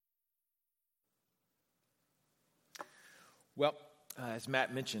Well, as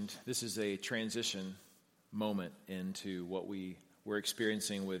Matt mentioned, this is a transition moment into what we were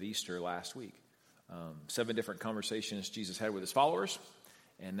experiencing with Easter last week. 7 different conversations Jesus had with his followers,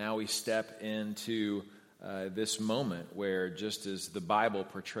 and now we step into this moment where, just as the Bible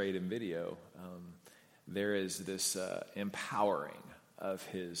portrayed in video, there is this empowering of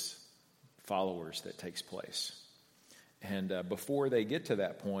his followers that takes place. And before they get to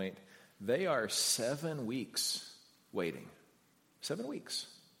that point, they are 7 weeks waiting. 7 weeks.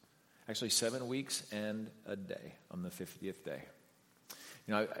 Actually, 7 weeks and a day on the 50th day.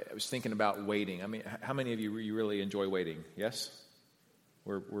 You know, I was thinking about waiting. I mean, how many of you really enjoy waiting? Yes?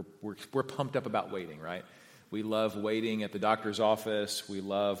 We're pumped up about waiting, right? We love waiting at the doctor's office. We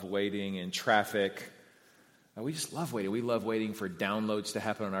love waiting in traffic. We just love waiting. We love waiting for downloads to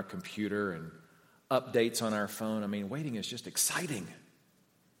happen on our computer and updates on our phone. I mean, waiting is just exciting.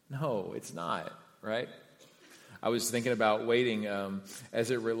 No, it's not, right? I was thinking about waiting as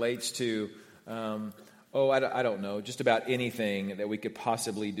it relates to, I don't know, just about anything that we could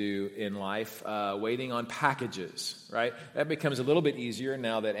possibly do in life. Waiting on packages, right? That becomes a little bit easier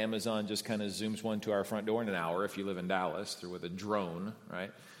now that Amazon just kind of zooms one to our front door in an hour if you live in Dallas, or with a drone,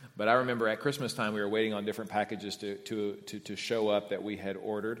 right? But I remember at Christmas time, we were waiting on different packages to show up that we had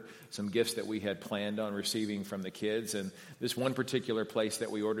ordered, some gifts that we had planned on receiving from the kids. And this one particular place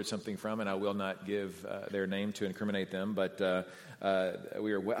that we ordered something from, and I will not give their name to incriminate them, but I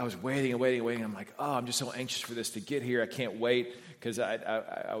was waiting. I'm like, I'm just so anxious for this to get here. I can't wait, because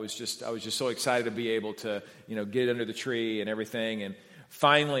I was just so excited to be able to, get under the tree and everything. And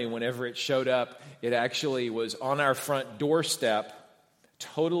finally, whenever it showed up, it actually was on our front doorstep,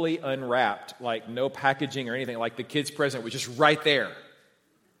 totally unwrapped, like no packaging or anything, like the kid's present was just right there.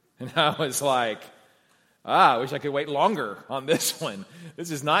 And I was like, I wish I could wait longer on this one. This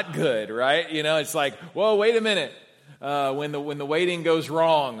is not good, right? It's like, whoa, wait a minute, when the waiting goes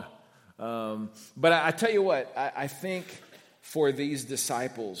wrong. But I tell you what, I think for these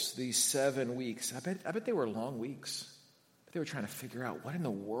disciples, these 7 weeks, I bet they were long weeks. But they were trying to figure out what in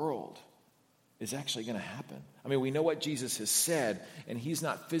the world is actually going to happen. I mean, we know what Jesus has said, and he's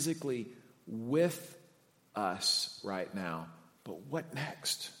not physically with us right now. But what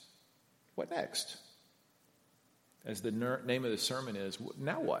next? What next? As the name of the sermon is,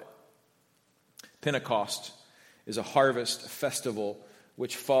 now what? Pentecost is a harvest festival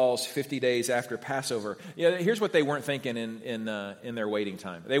which falls 50 days after Passover. Here's what they weren't thinking in their waiting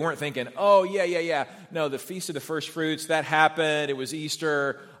time. They weren't thinking, no, the Feast of the First Fruits, that happened, it was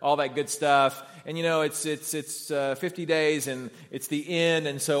Easter, all that good stuff. And it's 50 days and it's the end,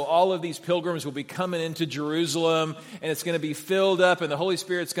 and so all of these pilgrims will be coming into Jerusalem, and it's going to be filled up, and the Holy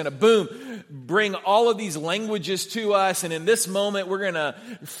Spirit's going to, bring all of these languages to us, and in this moment we're going to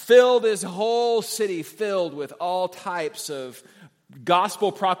fill this whole city filled with all types of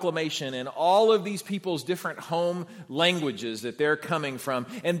gospel proclamation and all of these people's different home languages that they're coming from.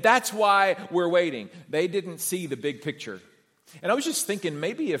 And that's why we're waiting. They didn't see the big picture. And I was just thinking,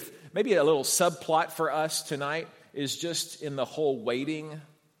 maybe a little subplot for us tonight is just in the whole waiting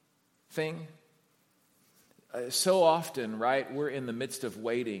thing. So often, right, we're in the midst of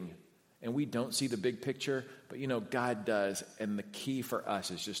waiting and we don't see the big picture, but God does. And the key for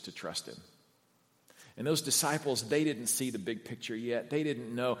us is just to trust him. And those disciples, they didn't see the big picture yet. They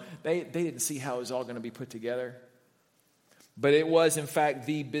didn't know. They didn't see how it was all going to be put together. But it was, in fact,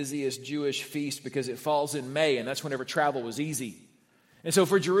 the busiest Jewish feast because it falls in May, and that's whenever travel was easy. And so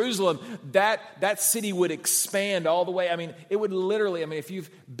for Jerusalem, that city would expand all the way. I mean, it would literally, if you've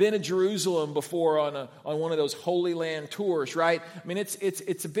been to Jerusalem before on one of those Holy Land tours, right? I mean,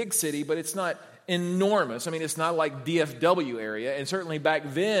 it's a big city, but it's not enormous. I mean, it's not like DFW area, and certainly back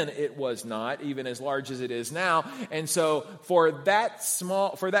then it was not, even as large as it is now. And so for that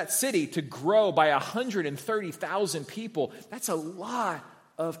city to grow by 130,000 people, that's a lot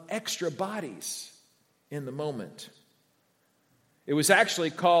of extra bodies in the moment. It was actually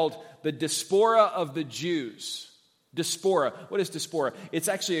called the Diaspora of the Jews. Diaspora. What is diaspora? It's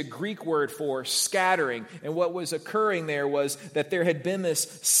actually a Greek word for scattering. And what was occurring there was that there had been this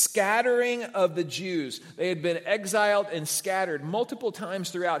scattering of the Jews. They had been exiled and scattered multiple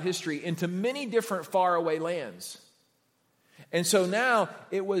times throughout history into many different faraway lands. And so now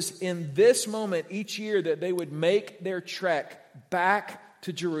it was in this moment each year that they would make their trek back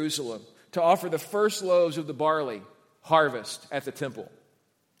to Jerusalem to offer the first loaves of the barley harvest at the temple.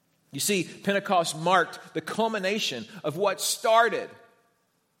 You see, Pentecost marked the culmination of what started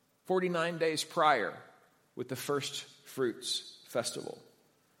 49 days prior with the First Fruits Festival.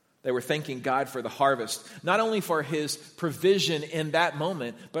 They were thanking God for the harvest, not only for his provision in that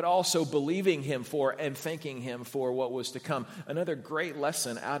moment, but also believing him for and thanking him for what was to come. Another great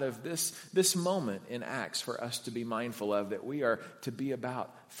lesson out of this moment in Acts for us to be mindful of, that we are to be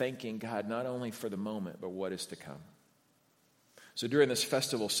about thanking God not only for the moment, but what is to come. So during this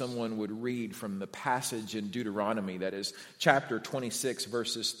festival, someone would read from the passage in Deuteronomy, that is chapter 26,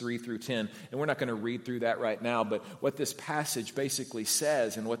 verses 3 through 10. And we're not going to read through that right now, but what this passage basically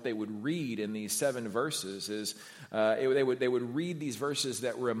says and what they would read in these 7 verses is they would read these verses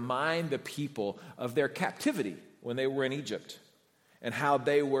that remind the people of their captivity when they were in Egypt and how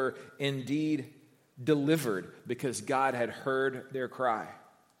they were indeed delivered because God had heard their cry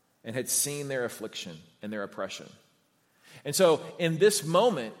and had seen their affliction and their oppression. And so in this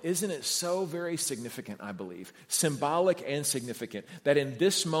moment, isn't it so very significant, I believe, symbolic and significant, that in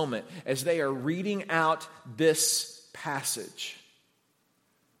this moment, as they are reading out this passage,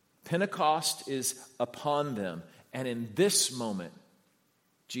 Pentecost is upon them. And in this moment,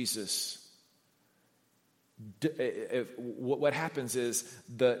 Jesus, what happens is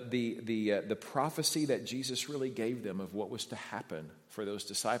the prophecy that Jesus really gave them of what was to happen for those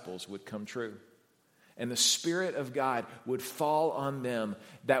disciples would come true. And the Spirit of God would fall on them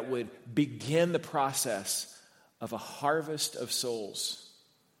that would begin the process of a harvest of souls.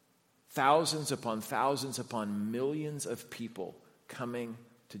 Thousands upon millions of people coming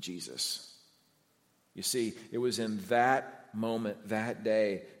to Jesus. You see, it was in that moment, that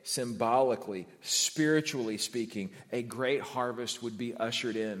day, symbolically, spiritually speaking, a great harvest would be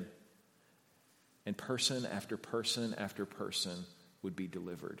ushered in. And person after person after person would be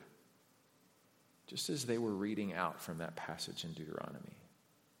delivered. Just as they were reading out from that passage in Deuteronomy,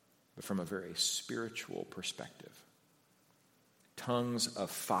 but from a very spiritual perspective. Tongues of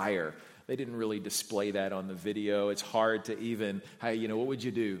fire. They didn't really display that on the video. It's hard to even, hey, what would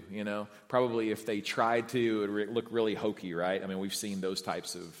you do? Probably if they tried to, it would look really hokey, right? I mean, we've seen those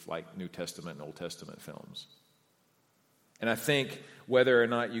types of like New Testament and Old Testament films. And I think whether or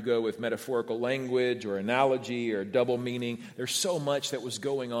not you go with metaphorical language or analogy or double meaning, there's so much that was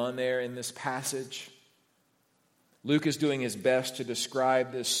going on there in this passage. Luke is doing his best to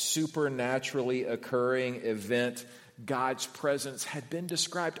describe this supernaturally occurring event. God's presence had been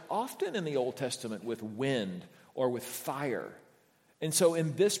described often in the Old Testament with wind or with fire. And so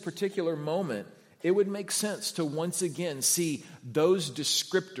in this particular moment, it would make sense to once again see those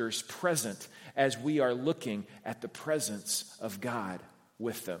descriptors present as we are looking at the presence of God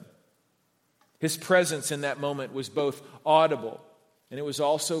with them. His presence in that moment was both audible and it was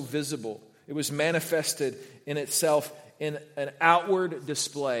also visible. It was manifested in itself in an outward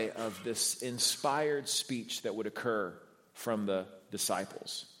display of this inspired speech that would occur from the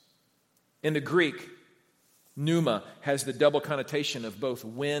disciples. In the Greek, pneuma has the double connotation of both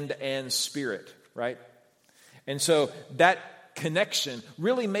wind and spirit, right? And so that connection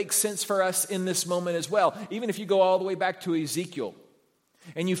really makes sense for us in this moment as well. Even if you go all the way back to Ezekiel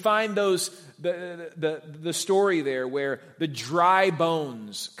and you find the story there where the dry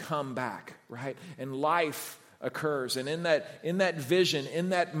bones come back, right? And life occurs. And in that vision, in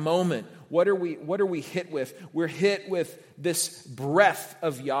that moment, what are we hit with? We're hit with this breath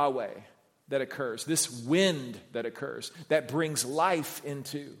of Yahweh that occurs, this wind that occurs, that brings life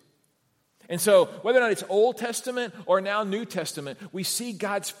into. And so, whether or not it's Old Testament or now New Testament, we see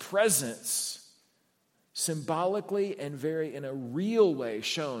God's presence symbolically and in a real way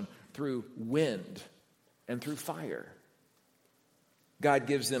shown through wind and through fire. God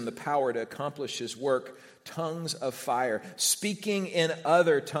gives them the power to accomplish his work, tongues of fire, speaking in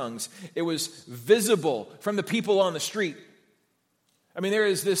other tongues. It was visible from the people on the street.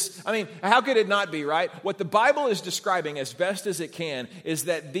 How could it not be, right? What the Bible is describing as best as it can is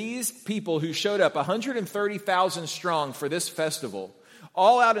that these people who showed up 130,000 strong for this festival,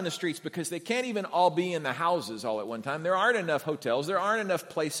 all out in the streets because they can't even all be in the houses all at one time. There aren't enough hotels. There aren't enough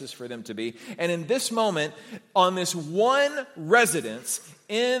places for them to be. And in this moment, on this one residence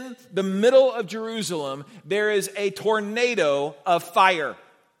in the middle of Jerusalem, there is a tornado of fire.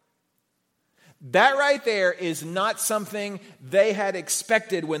 That right there is not something they had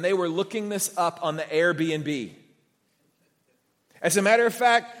expected when they were looking this up on the Airbnb. As a matter of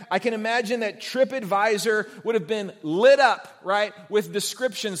fact, I can imagine that TripAdvisor would have been lit up, right, with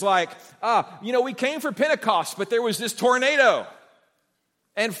descriptions like, we came for Pentecost, but there was this tornado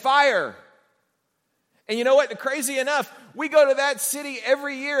and fire. And you know what? Crazy enough, we go to that city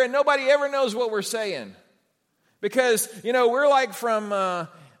every year and nobody ever knows what we're saying. Because, we're like from...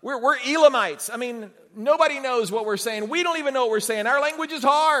 We're Elamites. Nobody knows what we're saying. We don't even know what we're saying. Our language is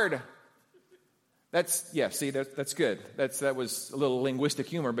hard. That's good. That was a little linguistic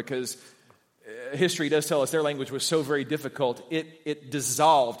humor because history does tell us their language was so very difficult, it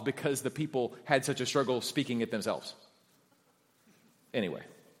dissolved because the people had such a struggle speaking it themselves. Anyway,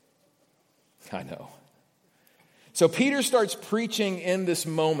 I know. So Peter starts preaching in this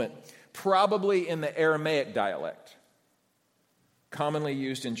moment, probably in the Aramaic dialect, commonly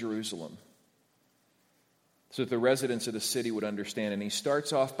used in Jerusalem, so that the residents of the city would understand. And he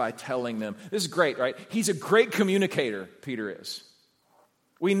starts off by telling them, this is great, right? He's a great communicator, Peter is.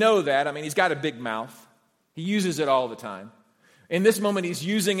 We know that. I mean, he's got a big mouth. He uses it all the time. In this moment, he's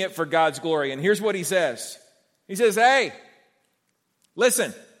using it for God's glory. And here's what he says. He says, hey,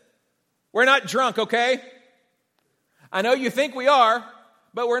 listen, we're not drunk, okay? I know you think we are,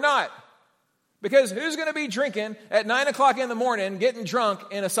 but we're not. Because who's going to be drinking at 9 o'clock in the morning, getting drunk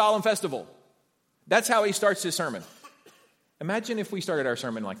in a solemn festival? That's how he starts his sermon. Imagine if we started our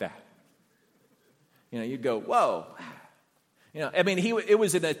sermon like that. You'd go, whoa. It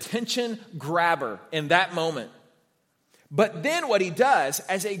was an attention grabber in that moment. But then what he does,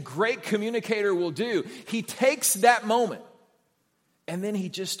 as a great communicator will do, he takes that moment and then he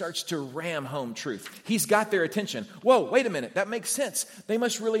just starts to ram home truth. He's got their attention. Whoa, wait a minute. That makes sense. They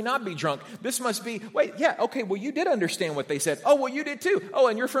must really not be drunk. This must be, well, you did understand what they said. Oh, well, you did too. Oh,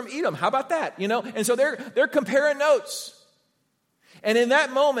 and you're from Edom. How about that? And so they're comparing notes. And in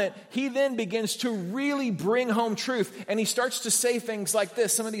that moment, he then begins to really bring home truth. And he starts to say things like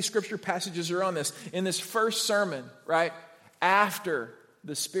this. Some of these scripture passages are on this. In this first sermon, right? After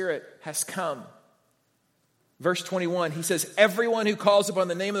the Spirit has come. Verse 21, he says, everyone who calls upon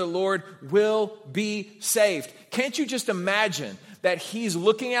the name of the Lord will be saved. Can't you just imagine that he's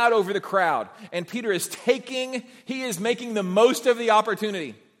looking out over the crowd and Peter is making the most of the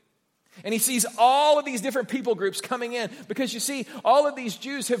opportunity. And he sees all of these different people groups coming in because you see, all of these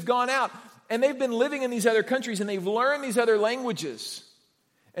Jews have gone out and they've been living in these other countries and they've learned these other languages.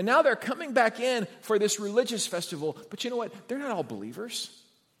 And now they're coming back in for this religious festival. But you know what? They're not all believers.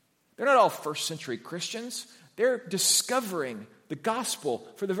 They're not all first century Christians. They're discovering the gospel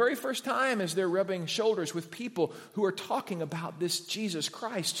for the very first time as they're rubbing shoulders with people who are talking about this Jesus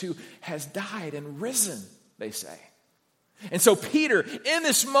Christ who has died and risen, they say. And so Peter, in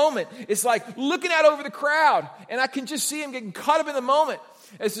this moment, is like looking out over the crowd, and I can just see him getting caught up in the moment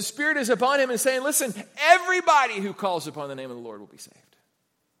as the Spirit is upon him and saying, listen, everybody who calls upon the name of the Lord will be saved,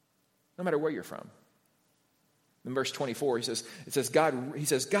 no matter where you're from. In verse 24,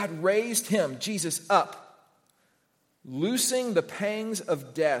 God raised him, Jesus, up, loosing the pangs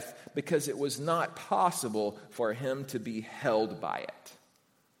of death because it was not possible for him to be held by it.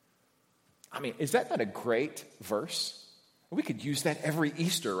 I mean, is that not a great verse? We could use that every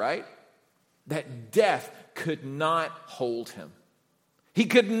Easter, right? That death could not hold him. He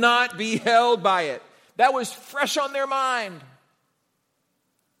could not be held by it. That was fresh on their mind.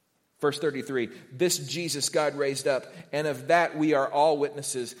 Verse 33, this Jesus God raised up, and of that we are all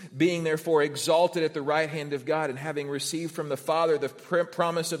witnesses, being therefore exalted at the right hand of God, and having received from the Father the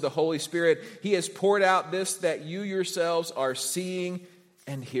promise of the Holy Spirit, he has poured out this that you yourselves are seeing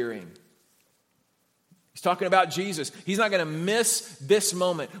and hearing. He's talking about Jesus. He's not going to miss this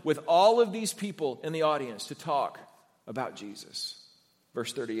moment with all of these people in the audience to talk about Jesus.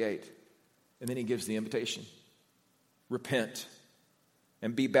 Verse 38, and then he gives the invitation. Repent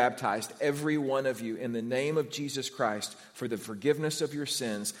and be baptized, every one of you, in the name of Jesus Christ for the forgiveness of your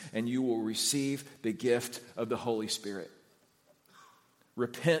sins, and you will receive the gift of the Holy Spirit.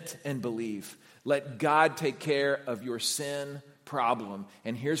 Repent and believe. Let God take care of your sin problem.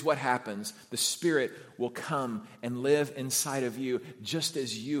 And here's what happens. The Spirit will come and live inside of you just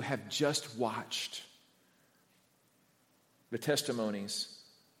as you have just watched. The testimonies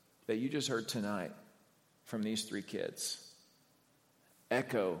that you just heard tonight from these three kids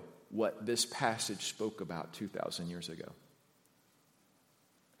echo what this passage spoke about 2,000 years ago.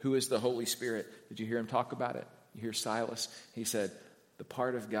 Who is the Holy Spirit? Did you hear him talk about it? You hear Silas? He said, the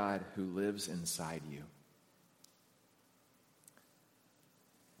part of God who lives inside you.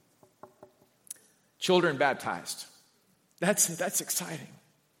 Children baptized. That's exciting.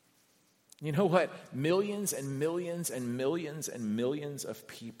 You know what? Millions and millions and millions and millions of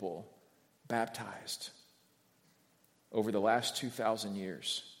people baptized over the last 2,000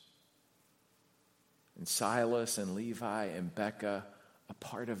 years. And Silas and Levi and Becca, a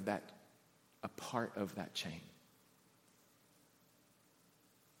part of that chain.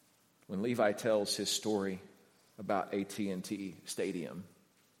 When Levi tells his story about AT&T Stadium,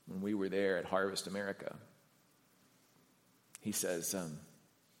 when we were there at Harvest America, he says,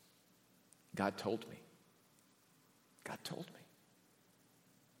 God told me. God told me.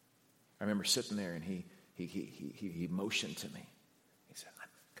 I remember sitting there, and he motioned to me. He said,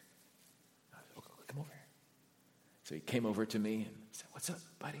 okay, come over here. So he came over to me and said, what's up,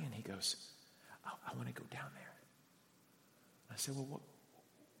 buddy? And he goes, I want to go down there. I said, well,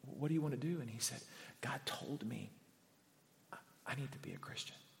 what do you want to do? And he said, God told me I need to be a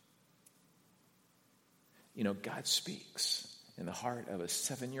Christian. You know, God speaks in the heart of a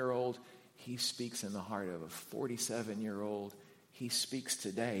 7-year-old. He speaks in the heart of a 47-year-old. He speaks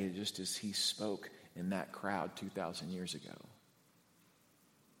today just as he spoke in that crowd 2,000 years ago.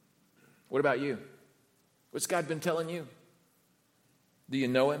 What about you? What's God been telling you? Do you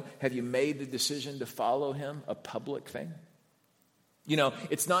know him? Have you made the decision to follow him, a public thing? You know,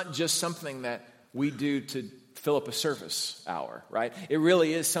 it's not just something that we do to fill up a service hour, right? It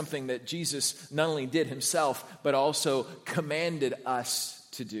really is something that Jesus not only did himself, but also commanded us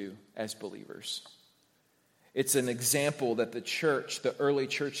to do as believers. It's an example that the early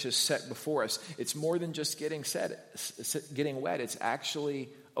church has set before us. It's more than just getting wet. It's actually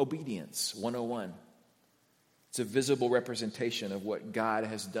obedience 101. It's a visible representation of what God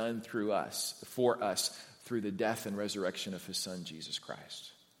has done for us, through the death and resurrection of his son, Jesus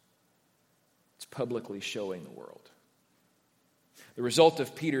Christ. It's publicly showing the world. The result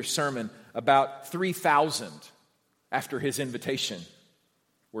of Peter's sermon, about 3,000 after his invitation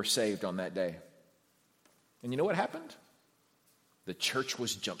were saved on that day. And you know what happened? The church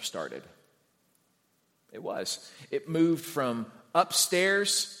was jump-started. It was. It moved from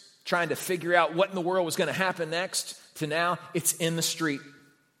upstairs, trying to figure out what in the world was going to happen next, to now it's in the street.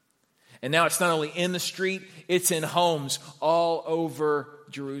 And now it's not only in the street, it's in homes all over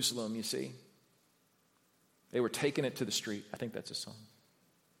Jerusalem, you see. They were taking it to the street. I think that's a song.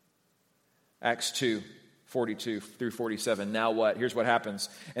 Acts 2:42 through 47. Now what? Here's what happens.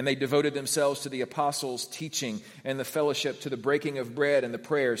 And they devoted themselves to the apostles' teaching and the fellowship, to the breaking of bread and the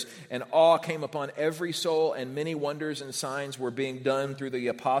prayers. And awe came upon every soul, and many wonders and signs were being done through the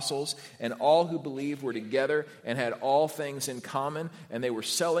apostles. And all who believed were together and had all things in common. And they were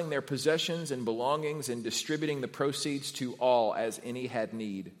selling their possessions and belongings and distributing the proceeds to all as any had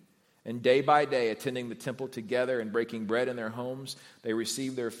need. And day by day, attending the temple together and breaking bread in their homes, they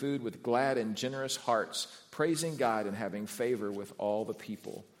received their food with glad and generous hearts, praising God and having favor with all the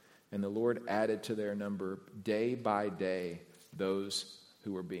people. And the Lord added to their number day by day those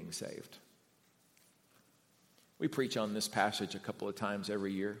who were being saved. We preach on this passage a couple of times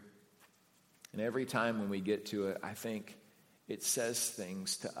every year. And every time when we get to it, I think it says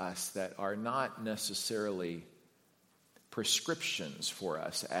things to us that are not necessarily prescriptions for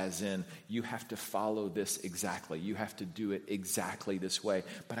us, as in, you have to follow this exactly. You have to do it exactly this way.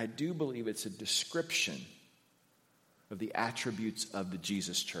 But I do believe it's a description of the attributes of the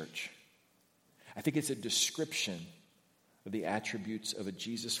Jesus church. I think it's a description of the attributes of a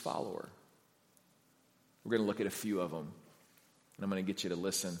Jesus follower. We're going to look at a few of them. And I'm going to get you to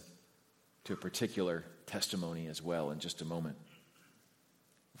listen to a particular testimony as well in just a moment.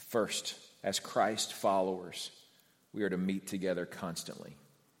 First, as Christ followers, we are to meet together constantly.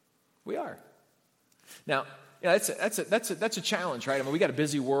 We are. Now, that's a challenge, right? I mean, we got a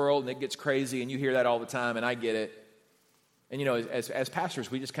busy world, and it gets crazy, and you hear that all the time, and I get it. And, you know, as pastors,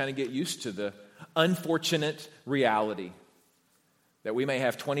 we just kind of get used to the unfortunate reality that we may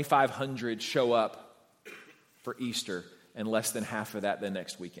have 2,500 show up for Easter and less than half of that the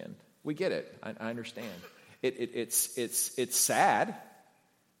next weekend. We get it. I understand. It's sad.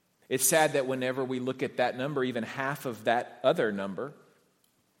 It's sad that whenever we look at that number, even half of that other number,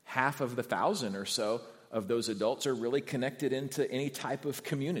 half of the 1,000 or so of those adults are really connected into any type of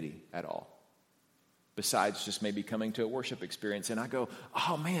community at all, besides just maybe coming to a worship experience. And I go,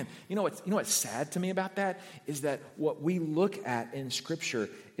 oh man, you know what's sad to me about that is that what we look at in Scripture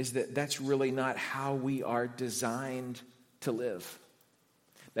is that that's really not how we are designed to live.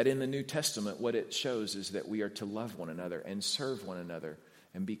 That in the New Testament, what it shows is that we are to love one another and serve one another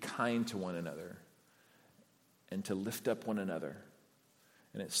and be kind to one another, and to lift up one another.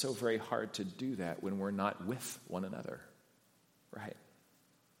 And it's so very hard to do that when we're not with one another, right?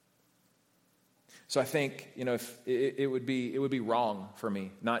 So I think, if it would be wrong for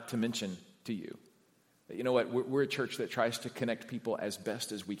me not to mention to you that, you know what, we're a church that tries to connect people as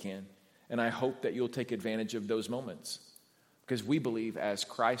best as we can. And I hope that you'll take advantage of those moments, because we believe as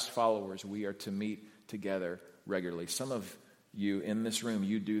Christ followers, we are to meet together regularly. Some of you in this room,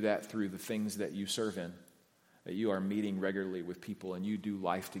 you do that through the things that you serve in, that you are meeting regularly with people and you do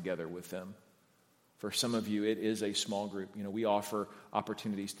life together with them. For some of you, it is a small group. We offer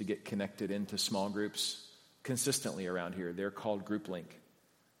opportunities to get connected into small groups consistently around here. They're called Group Link.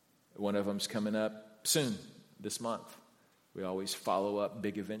 One of them's coming up soon this month. We always follow up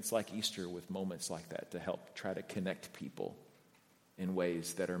big events like Easter with moments like that to help try to connect people in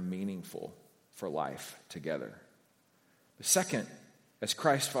ways that are meaningful for life together. The second, as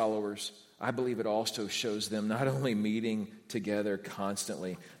Christ followers, I believe it also shows them not only meeting together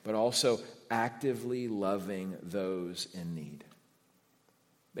constantly, but also actively loving those in need.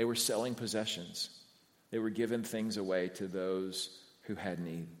 They were selling possessions. They were giving things away to those who had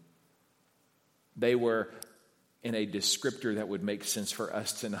need. They were, in a descriptor that would make sense for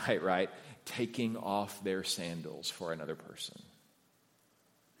us tonight, right? Taking off their sandals for another person.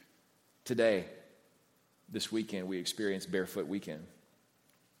 Today, this weekend, we experienced Barefoot Weekend.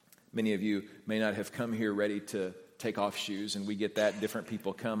 Many of you may not have come here ready to take off shoes, and we get that. Different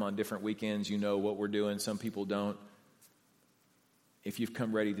people come on different weekends. You know what we're doing. Some people don't. If you've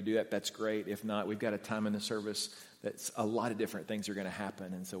come ready to do that, that's great. If not, we've got a time in the service that's a lot of different things are going to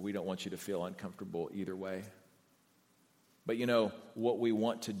happen, and so we don't want you to feel uncomfortable either way. But you know, what we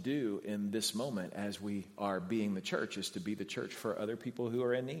want to do in this moment as we are being the church is to be the church for other people who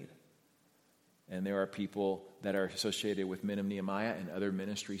are in need. And there are people that are associated with Men of Nehemiah and other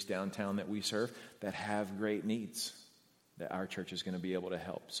ministries downtown that we serve that have great needs that our church is going to be able to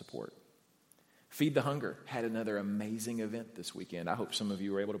help support. Feed the Hunger had another amazing event this weekend. I hope some of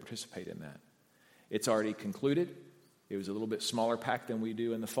you were able to participate in that. It's already concluded. It was a little bit smaller pack than we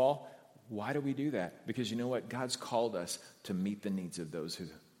do in the fall. Why do we do that? Because you know what? God's called us to meet the needs of those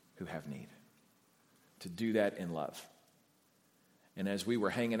who have need. To do that in love. And as we were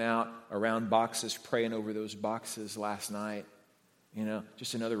hanging out around boxes, praying over those boxes last night, you know,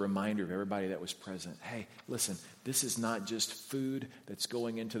 just another reminder of everybody that was present. Hey, listen, this is not just food that's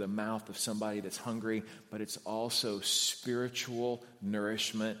going into the mouth of somebody that's hungry, but it's also spiritual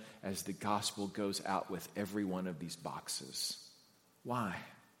nourishment as the gospel goes out with every one of these boxes. Why?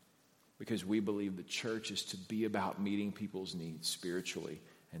 Because we believe the church is to be about meeting people's needs spiritually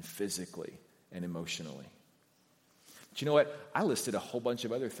and physically and emotionally. But you know what? I listed a whole bunch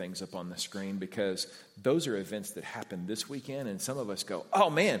of other things up on the screen because those are events that happened this weekend, and some of us go, oh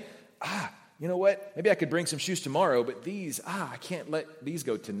man, you know what? Maybe I could bring some shoes tomorrow, but these, I can't let these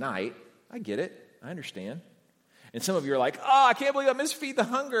go tonight. I get it. I understand. And some of you are like, I can't believe I missed Feed the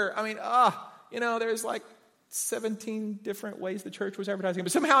Hunger. I mean, you know, there's like 17 different ways the church was advertising,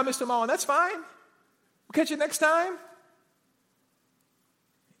 but somehow I missed them all, and that's fine. We'll catch you next time.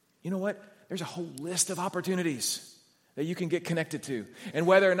 You know what? There's a whole list of opportunities that you can get connected to. And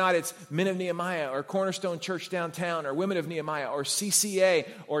whether or not it's Men of Nehemiah or Cornerstone Church downtown or Women of Nehemiah or CCA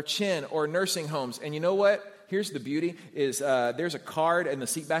or Chin or nursing homes. And you know what? Here's the beauty is there's a card in the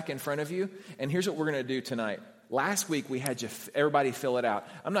seat back in front of you. And here's what we're going to do tonight. Last week we had everybody fill it out.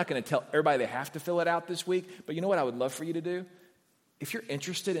 I'm not going to tell everybody they have to fill it out this week. But you know what I would love for you to do? If you're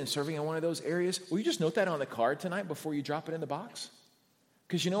interested in serving in one of those areas, will you just note that on the card tonight before you drop it in the box?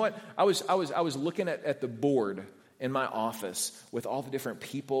 Because you know what? I was looking at the board in my office with all the different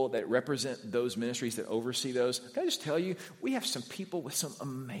people that represent those ministries that oversee those. Can I just tell you, we have some people with some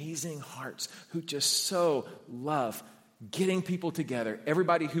amazing hearts who just so love getting people together,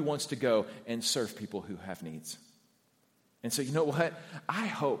 everybody who wants to go and serve people who have needs. And so you know what? I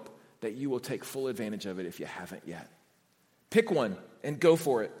hope that you will take full advantage of it if you haven't yet. Pick one and go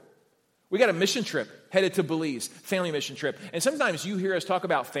for it. We got a mission trip headed to Belize, family mission trip. And sometimes you hear us talk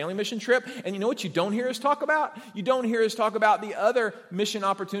about family mission trip, and you know what you don't hear us talk about? You don't hear us talk about the other mission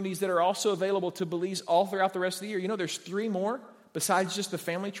opportunities that are also available to Belize all throughout the rest of the year. You know, there's 3 more besides just the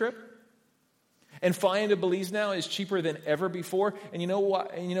family trip. And flying to Belize now is cheaper than ever before. And you know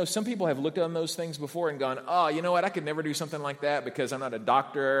what? And you know, some people have looked on those things before and gone, you know what? I could never do something like that because I'm not a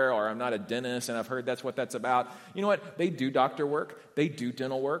doctor or I'm not a dentist, and I've heard that's what that's about. You know what? They do doctor work. They do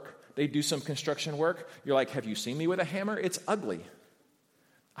dental work. They do some construction work. You're like, have you seen me with a hammer? It's ugly.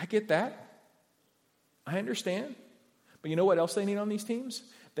 I get that. I understand. But you know what else they need on these teams?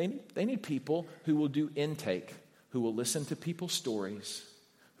 They need people who will do intake, who will listen to people's stories,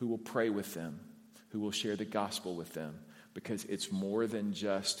 who will pray with them, who will share the gospel with them. Because it's more than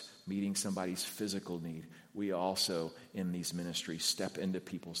just meeting somebody's physical need. We also, in these ministries, step into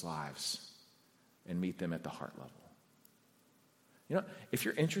people's lives and meet them at the heart level. You know, if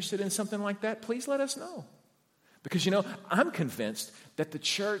you're interested in something like that, please let us know. Because, you know, I'm convinced that the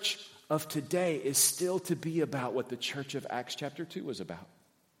church of today is still to be about what the church of Acts chapter 2 was about.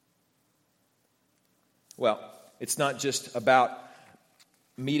 Well, it's not just about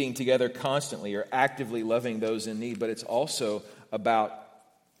meeting together constantly or actively loving those in need, but it's also about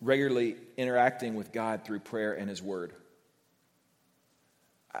regularly interacting with God through prayer and His Word.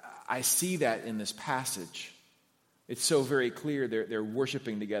 I see that in this passage. It's so very clear they're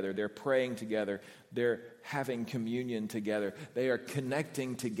worshiping together, they're praying together, they're having communion together, they are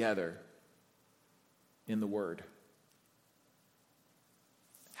connecting together in the Word.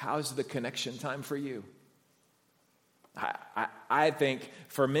 How's the connection time for you? I think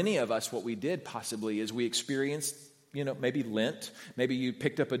for many of us, what we did possibly is we experienced, maybe Lent. Maybe you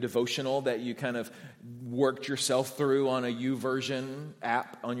picked up a devotional that you kind of worked yourself through on a YouVersion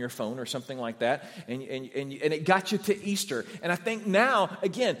app on your phone or something like that. And it got you to Easter. And I think now,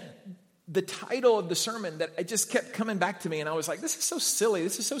 again, the title of the sermon that it just kept coming back to me. And I was like, this is so silly.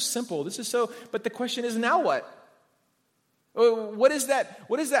 This is so simple. But the question is, now what? What does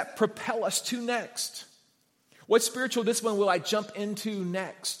that propel us to next? What spiritual discipline will I jump into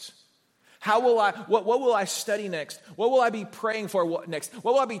next? What will I study next? What will I be praying for next?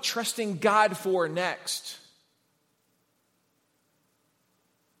 What will I be trusting God for next?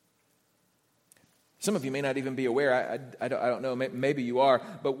 Some of you may not even be aware. I don't know. Maybe you are.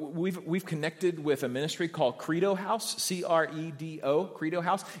 But we've connected with a ministry called Credo House, CREDO, Credo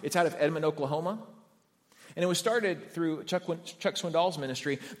House. It's out of Edmond, Oklahoma. And it was started through Chuck Swindoll's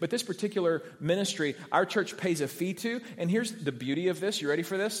ministry, but this particular ministry, our church pays a fee to, and here's the beauty of this. You ready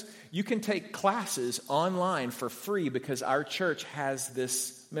for this? You can take classes online for free because our church has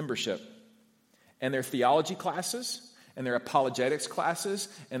this membership. And they're theology classes, and they're apologetics classes,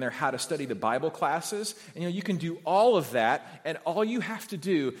 and they're how to study the Bible classes. And you can do all of that, and all you have to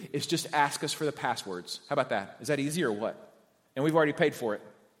do is just ask us for the passwords. How about that? Is that easy or what? And we've already paid for it.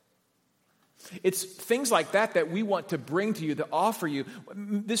 It's things like that we want to bring to you, to offer you.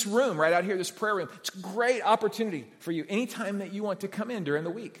 This room right out here, this prayer room, it's a great opportunity for you anytime that you want to come in during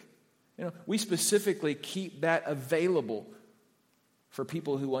the week. We specifically keep that available for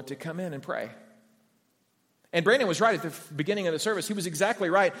people who want to come in and pray. And Brandon was right at the beginning of the service. He was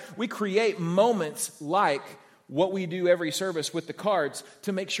exactly right. We create moments like what we do every service with the cards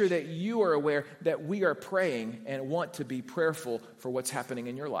to make sure that you are aware that we are praying and want to be prayerful for what's happening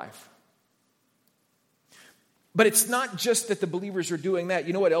in your life. But it's not just that the believers are doing that.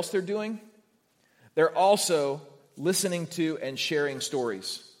 You know what else they're doing? They're also listening to and sharing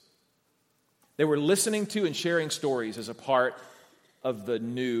stories. They were listening to and sharing stories as a part of the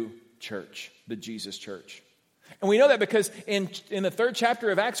new church, the Jesus church. And we know that because in the 3rd chapter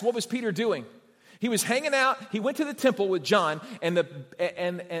of Acts, what was Peter doing? He was hanging out. He went to the temple with John, and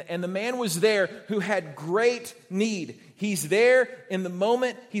the man was there who had great need. He's there in the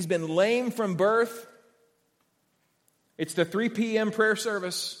moment. He's been lame from birth. It's the 3 p.m. prayer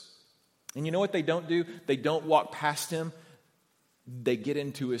service. And you know what they don't do? They don't walk past him. They get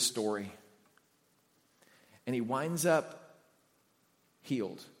into his story. And he winds up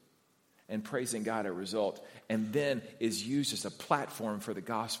healed and praising God as a result. And then is used as a platform for the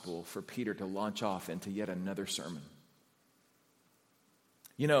gospel for Peter to launch off into yet another sermon.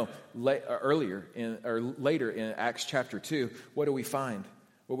 Later in Acts chapter 2, what do we find?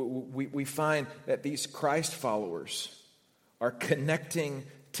 We find that these Christ followers are connecting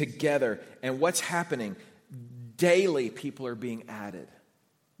together. And what's happening? Daily, people are being added.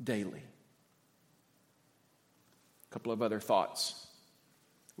 Daily. A couple of other thoughts.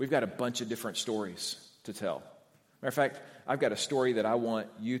 We've got a bunch of different stories to tell. Matter of fact, I've got a story that I want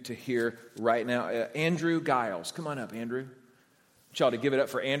you to hear right now. Andrew Giles. Come on up, Andrew. I want y'all to give it up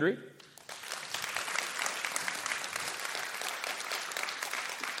for Andrew.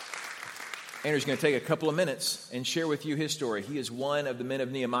 Andrew's going to take a couple of minutes and share with you his story. He is one of the men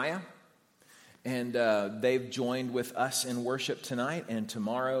of Nehemiah, and they've joined with us in worship tonight and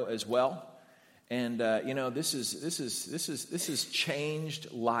tomorrow as well. And this is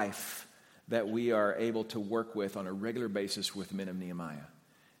changed life that we are able to work with on a regular basis with men of Nehemiah.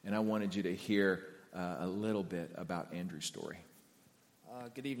 And I wanted you to hear a little bit about Andrew's story.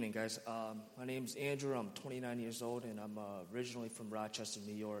 Good evening, guys. My name's Andrew. I'm 29 years old, and I'm originally from Rochester,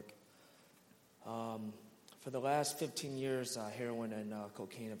 New York. For the last 15 years, heroin and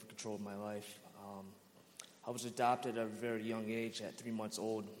cocaine have controlled my life. I was adopted at a very young age, at 3 months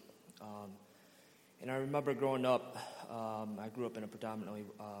old. And I remember growing up, I grew up in a predominantly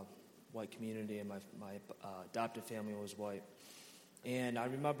white community, and my adopted family was white. And I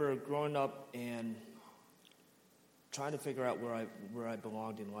remember growing up and trying to figure out where I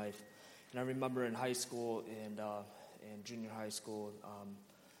belonged in life. And I remember in high school and junior high school,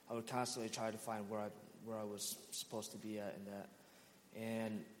 I would constantly try to find where I was supposed to be at in that.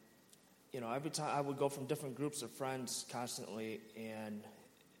 And every time I would go from different groups of friends constantly, and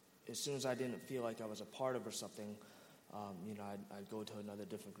as soon as I didn't feel like I was a part of or something, I'd go to another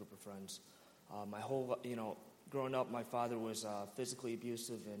different group of friends. My whole, growing up, my father was physically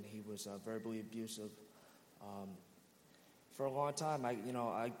abusive, and he was verbally abusive. for a long time,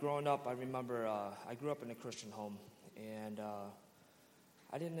 growing up, I remember I grew up in a Christian home, and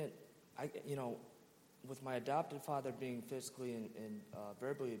with my adopted father being physically and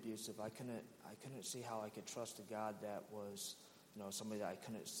verbally abusive, I couldn't see how I could trust a God that was, somebody that I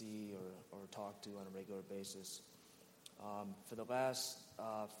couldn't see or talk to on a regular basis. For the last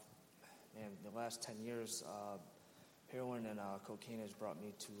 10 years, heroin and cocaine has brought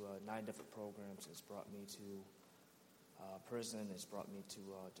me to 9 different programs. It's brought me to prison. It's brought me to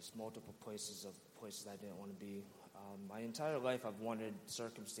just multiple places I didn't want to be. My entire life, I've wanted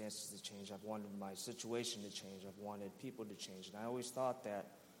circumstances to change. I've wanted my situation to change. I've wanted people to change. And I always thought that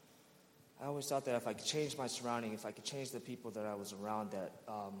if I could change my surrounding, if I could change the people that I was around, that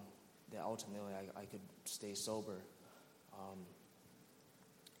ultimately I could stay sober.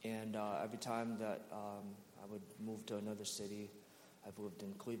 Every time that I would move to another city, I've lived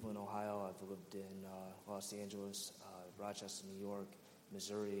in Cleveland, Ohio. I've lived in Los Angeles, Rochester, New York,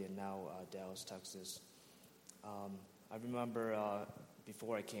 Missouri, and now Dallas, Texas. I remember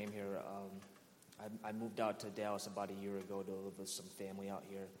before I came here, I moved out to Dallas about a year ago to live with some family out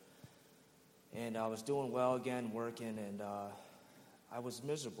here. And I was doing well again, working, and I was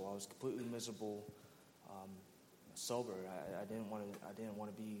miserable. I was completely miserable, sober. I didn't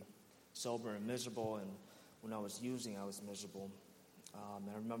want to be sober and miserable, and when I was using, I was miserable. And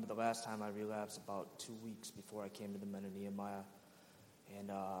I remember the last time I relapsed about 2 weeks before I came to the Men of Nehemiah. And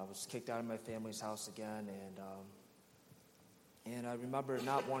I was kicked out of my family's house again, and I remember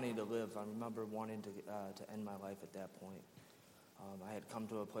not wanting to live. I remember wanting to end my life at that point. I had come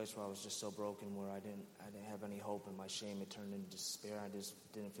to a place where I was just so broken, where I didn't have any hope, and my shame had turned into despair. I just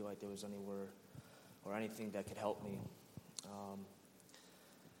didn't feel like there was anywhere or anything that could help me.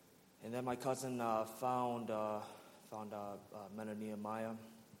 And then my cousin found Men of Nehemiah,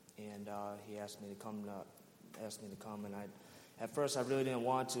 and he asked me to come. And at first I really didn't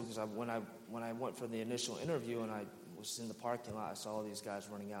want to, because when I went for the initial interview and I was in the parking lot, I saw all these guys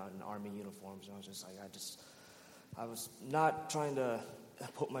running out in army uniforms, and I was just like, I was not trying to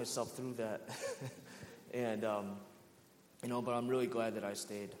put myself through that. And but I'm really glad that I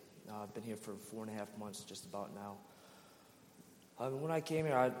stayed. I've been here for 4.5 months, just about now. When I came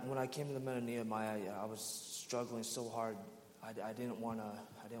here, when I came to the Men of Nehemiah, I was struggling so hard. I didn't want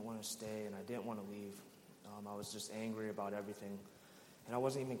to stay, and I didn't want to leave. I was just angry about everything, and I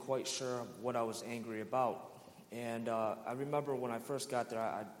wasn't even quite sure what I was angry about. And I remember when I first got there,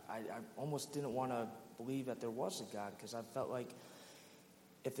 I almost didn't want to believe that there was a God, because I felt like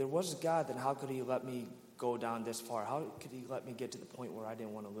if there was a God, then how could he let me go down this far? How could he let me get to the point where I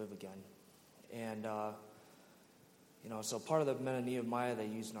didn't want to live again? And so part of the Men of Nehemiah, they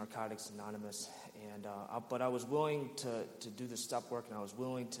used Narcotics Anonymous, and but I was willing to do the step work, and I was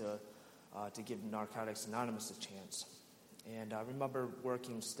willing to give Narcotics Anonymous a chance. And I remember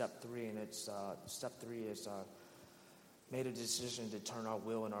working step 3, and it's step 3 is made a decision to turn our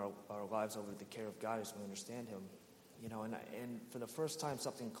will and our lives over to the care of God as we understand him. And for the first time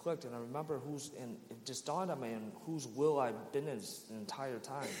something clicked, and I remember and it just dawned on me in whose will I've been in this entire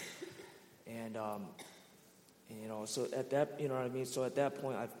time. And so at that, so at that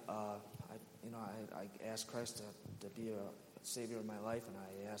point, I asked Christ to be a savior of my life, and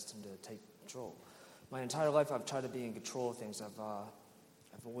I asked him to take control. My entire life, I've tried to be in control of things.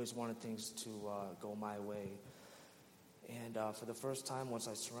 I've always wanted things to go my way. And for the first time, once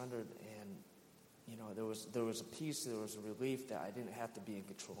I surrendered, and there was a peace, there was a relief that I didn't have to be in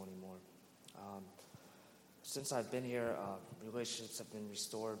control anymore. Since I've been here, relationships have been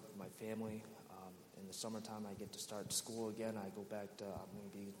restored with my family. In the summertime, I get to start school again. I go back to, I'm going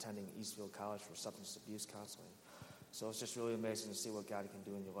to be attending Eastfield College for substance abuse counseling. So it's just really amazing to see what God can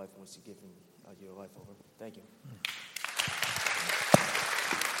do in your life once you give him your life over. Thank you.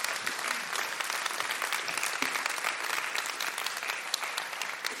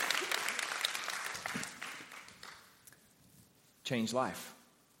 Change life.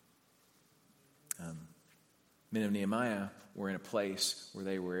 Men of Nehemiah were in a place where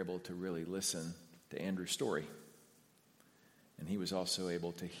they were able to really listen to Andrew's story. And he was also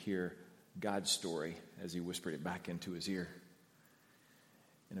able to hear God's story as he whispered it back into his ear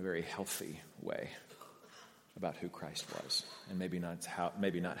in a very healthy way about who Christ was. And maybe not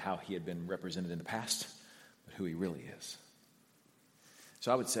how he had been represented in the past, but who he really is.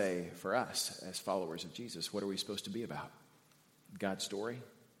 So I would say for us as followers of Jesus, what are we supposed to be about? God's story,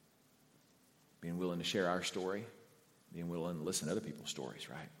 being willing to share our story, being willing to listen to other people's stories,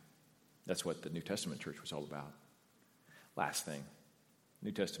 right? That's what the New Testament church was all about. Last thing,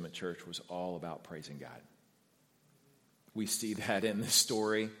 New Testament church was all about praising God. We see that in this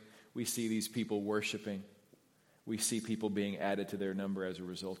story. We see these people worshiping. we see people being added to their number as a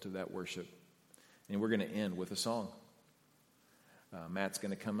result of that worship. And we're going to end with a song. Matt's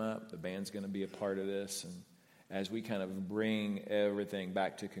going to come up. The band's going to be a part of this. And as we kind of bring everything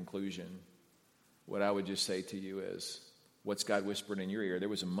back to conclusion, what I would just say to you is, what's God whispered in your ear? There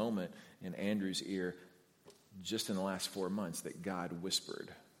was a moment in Andrew's ear just in the last 4 months that God whispered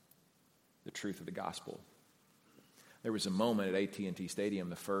the truth of the gospel. There was a moment at AT&T Stadium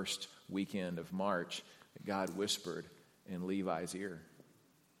the first weekend of March that God whispered in Levi's ear.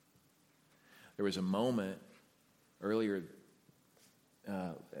 There was a moment earlier,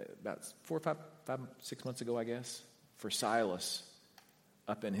 about 6 months ago, I guess, for Silas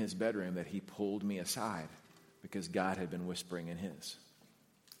up in his bedroom that he pulled me aside because God had been whispering in his.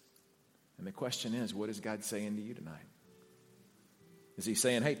 And the question is, what is God saying to you tonight? Is he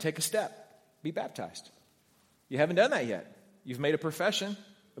saying, hey, take a step, be baptized? You haven't done that yet. You've made a profession,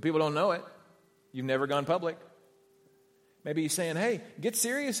 but people don't know it. You've never gone public. Maybe he's saying, hey, get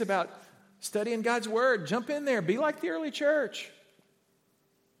serious about studying God's word. Jump in there. Be like the early church.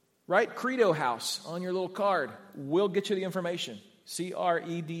 Write Credo House on your little card. We'll get you the information.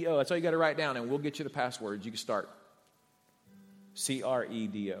 CREDO. That's all you got to write down, and we'll get you the passwords. You can start.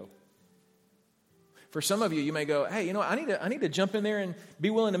 CREDO. For some of you, you may go, hey, you know, I need to jump in there and be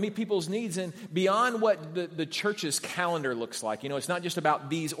willing to meet people's needs and beyond what the church's calendar looks like. You know, it's not just about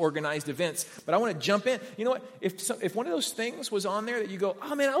these organized events, but I want to jump in. You know what? If one of those things was on there that you go,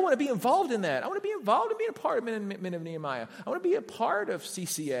 oh, man, I want to be involved in that. I want to be involved in being a part of Men of Nehemiah. I want to be a part of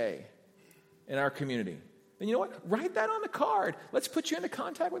CCA in our community. Then you know what? Write that on the card. Let's put you into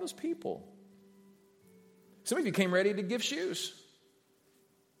contact with those people. Some of you came ready to give shoes.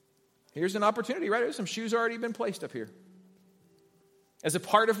 Here's an opportunity, right? There's some shoes already been placed up here. As a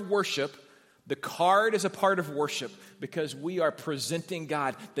part of worship, the card is a part of worship because we are presenting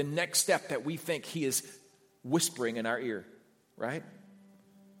God the next step that we think he is whispering in our ear, right?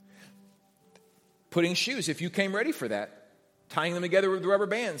 Putting shoes, if you came ready for that, tying them together with rubber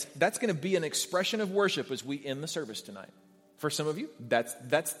bands, that's going to be an expression of worship as we end the service tonight. For some of you, that's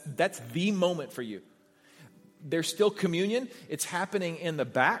the moment for you. There's still communion. It's happening in the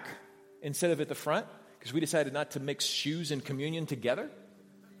back instead of at the front, because we decided not to mix shoes and communion together.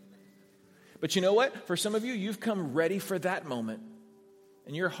 But you know what? For some of you, you've come ready for that moment.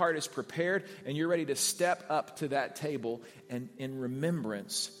 And your heart is prepared, and you're ready to step up to that table and in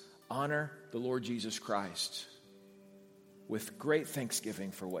remembrance, honor the Lord Jesus Christ with great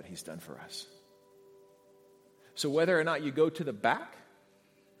thanksgiving for what he's done for us. So whether or not you go to the back,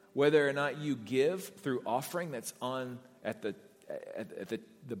 whether or not you give through offering that's on at the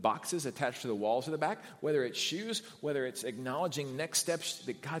boxes attached to the walls of the back, whether it's shoes, whether it's acknowledging next steps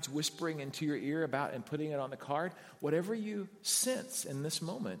that God's whispering into your ear about and putting it on the card, whatever you sense in this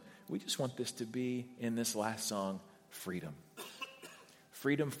moment, we just want this to be, in this last song, freedom.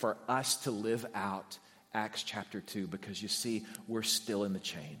 Freedom for us to live out Acts chapter 2, because you see, we're still in the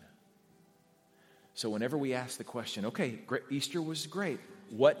chain. So whenever we ask the question, okay, Easter was great.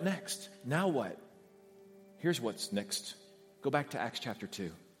 What next? Now what? Here's what's next. Go back to Acts chapter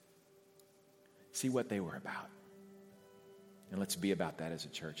 2. See what they were about. And let's be about that as a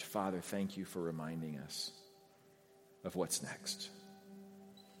church. Father, thank you for reminding us of what's next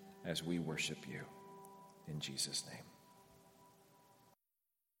as we worship you. In Jesus' name.